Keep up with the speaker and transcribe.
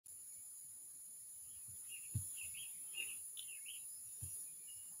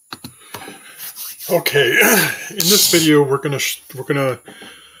Okay, in this video, we're gonna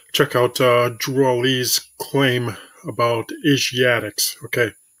check out Drew Ali's claim about Asiatics.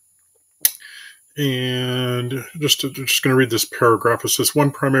 Okay, and just gonna read this paragraph. It says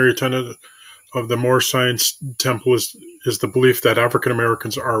one primary tenet of the Moorish Science Temple is the belief that African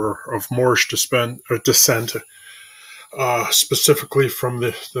Americans are of Moorish descent, specifically from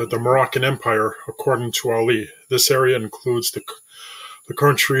the Moroccan Empire, according to Ali. This area includes the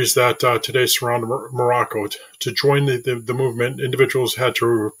countries that today surround Morocco. To join the movement, individuals had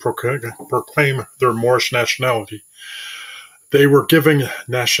to proclaim their Moorish nationality. They were given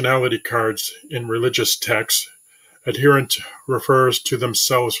nationality cards in religious texts. Adherent refers to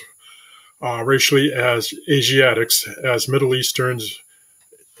themselves racially as Asiatics, as Middle Easterns,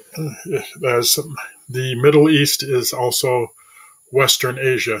 as the Middle East is also Western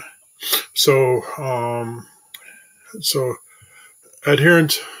Asia. So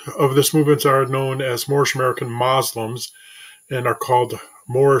adherents of this movement are known as Moorish American Muslims and are called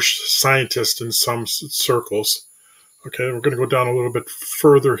Moorish scientists in some circles. Okay, we're going to go down a little bit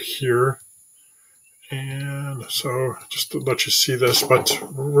further here. And so just to let you see this, but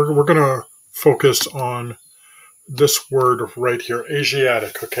we're going to focus on this word right here,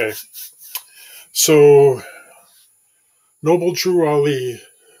 Asiatic. Okay, so Noble Drew Ali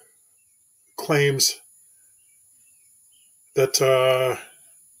claims that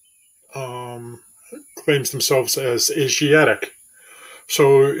claims themselves as Asiatic.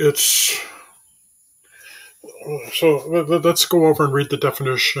 So let's go over and read the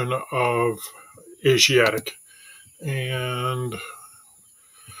definition of Asiatic, and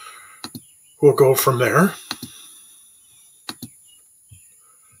we'll go from there.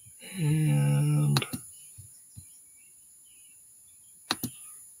 And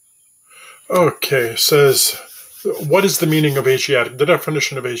okay, it says, what is the meaning of Asiatic? The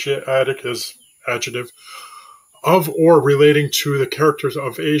definition of Asiatic is adjective of or relating to the characters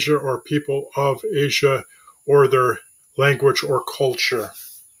of Asia or people of Asia or their language or culture.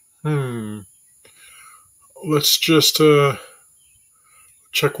 Let's just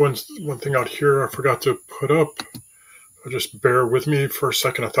check one thing out here I forgot to put up. Just bear with me for a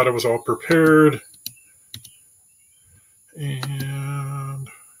second. I thought I was all prepared. And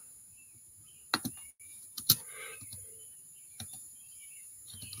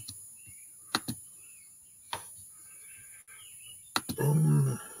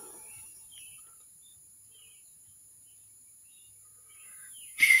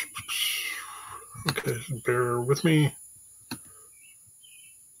okay, bear with me.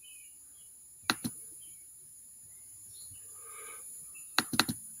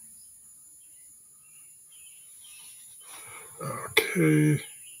 Okay, let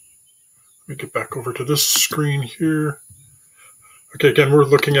me get back over to this screen here. Okay, again, we're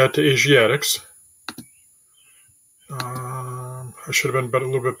looking at the Asiatics. I should have been a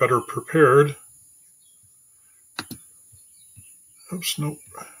little bit better prepared. Oops, nope.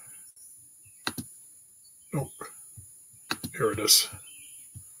 Nope. Here it is.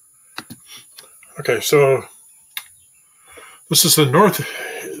 Okay, so this is the north.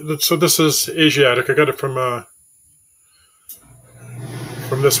 So this is Asiatic. I got it from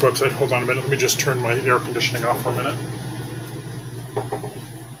this website. Hold on a minute. Let me just turn my air conditioning off for a minute.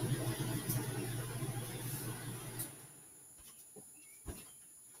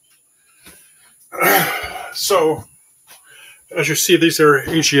 So, as you see, these are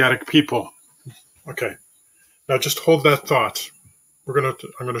Asiatic people. Okay. Now just hold that thought. I'm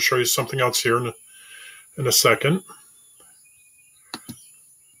gonna show you something else here in a second.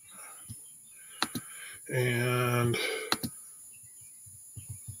 And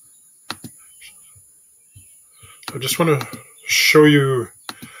I just want to show you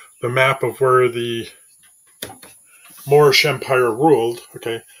the map of where the Moorish Empire ruled.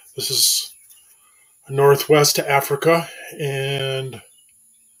 Okay, this is Northwest Africa and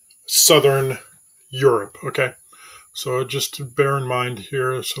Southern Europe. Okay, so just bear in mind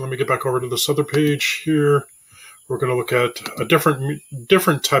here. So let me get back over to this other page here. We're going to look at a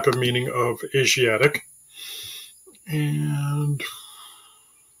different type of meaning of Asiatic. And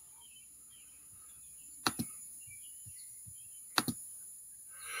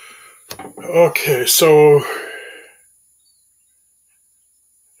okay, so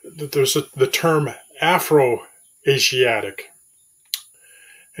there's the term Afro-Asiatic.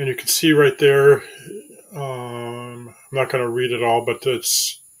 And you can see right there, I'm not going to read it all, but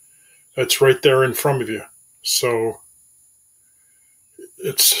it's right there in front of you. So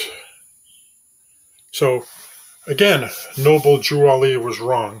again, Noble Drew Ali was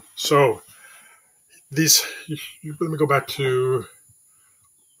wrong. So let me go back to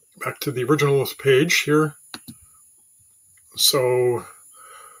back to the original page here. So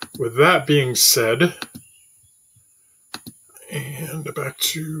with that being said, and back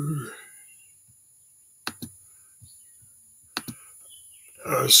to,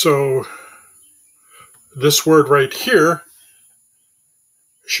 so this word right here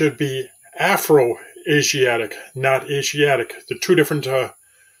should be Afro-Asiatic, not Asiatic. The two different,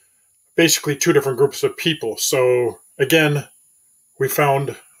 basically two different groups of people. So again, we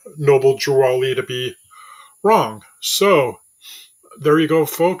found Noble Drew Ali to be wrong. So there you go,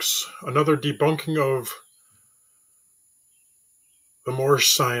 folks. Another debunking of the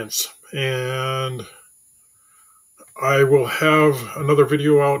Moorish science. And I will have another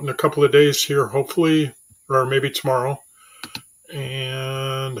video out in a couple of days here, hopefully, or maybe tomorrow.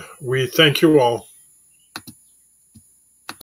 And we thank you all.